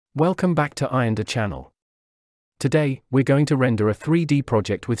Welcome back to iRender channel. Today, we're going to render a 3D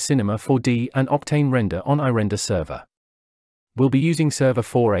project with Cinema 4D and Octane render on iRender server. We'll be using server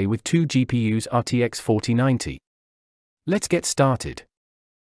 4A with 2 GPUs RTX 4090. Let's get started.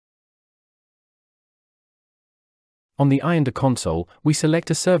 On the iRender console, we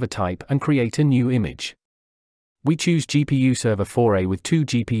select a server type and create a new image. We choose GPU server 4A with 2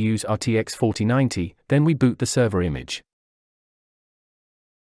 GPUs RTX 4090, then we boot the server image.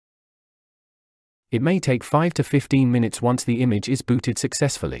 It may take 5 to 15 minutes once the image is booted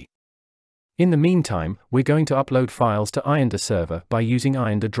successfully. In the meantime, we're going to upload files to iRender server by using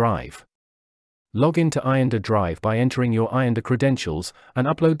iRender Drive. Log in to iRender Drive by entering your iRender credentials, and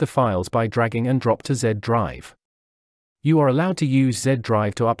upload the files by dragging and drop to Z Drive. You are allowed to use Z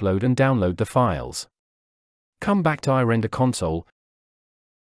Drive to upload and download the files. Come back to iRender console.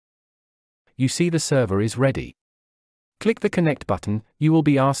 You see the server is ready. Click the Connect button. You will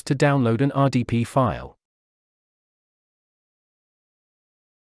be asked to download an RDP file.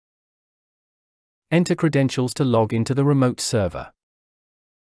 Enter credentials to log into the remote server.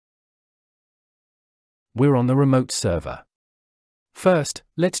 We're on the remote server. First,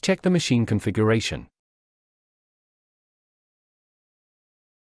 let's check the machine configuration.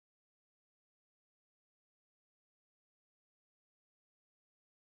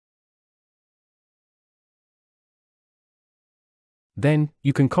 Then,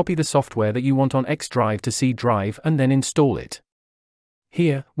 you can copy the software that you want on X drive to C drive and then install it.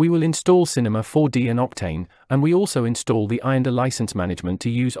 Here, we will install Cinema 4D and Octane, and we also install the iRender license management to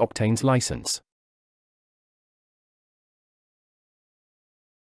use Octane's license.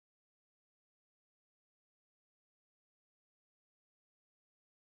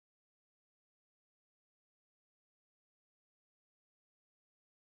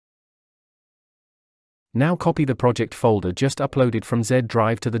 Now copy the project folder just uploaded from Z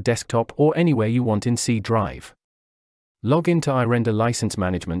drive to the desktop or anywhere you want in C drive. Log into iRender license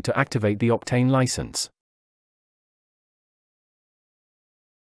management to activate the Octane license.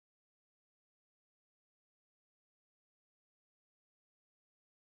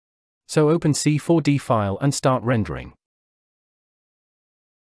 So open C4D file and start rendering.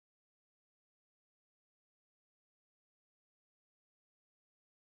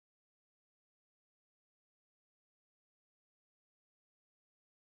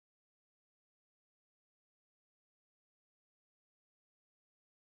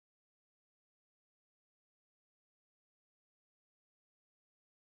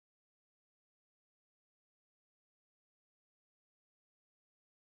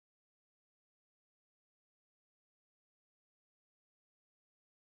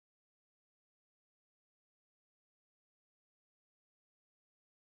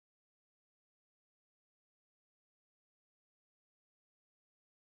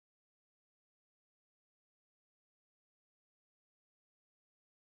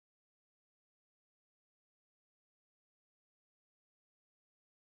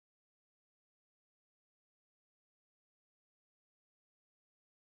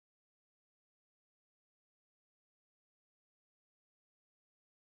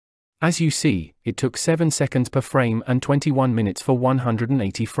 As you see, it took 7 seconds per frame and 21 minutes for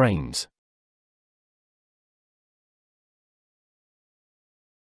 180 frames.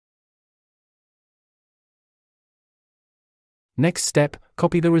 Next step,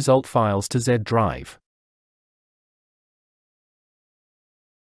 copy the result files to Z drive.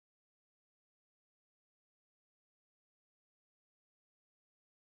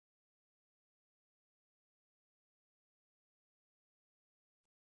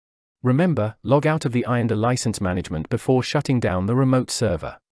 Remember, log out of the iRender license management before shutting down the remote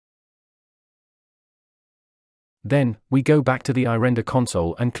server. Then, we go back to the iRender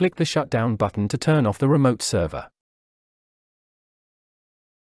console and click the shutdown button to turn off the remote server.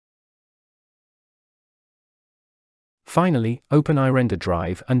 Finally, open iRender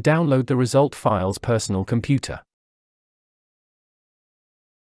Drive and download the result files personal computer.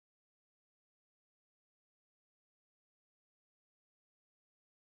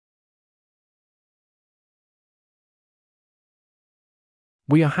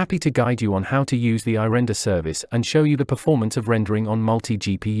 We are happy to guide you on how to use the iRender service and show you the performance of rendering on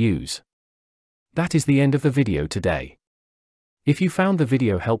multi-GPUs. That is the end of the video today. If you found the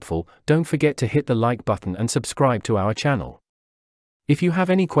video helpful, don't forget to hit the like button and subscribe to our channel. If you have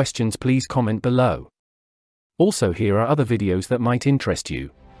any questions, please comment below. Also, here are other videos that might interest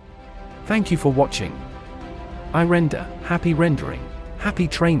you. Thank you for watching. iRender, happy rendering, happy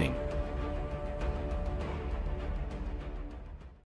training.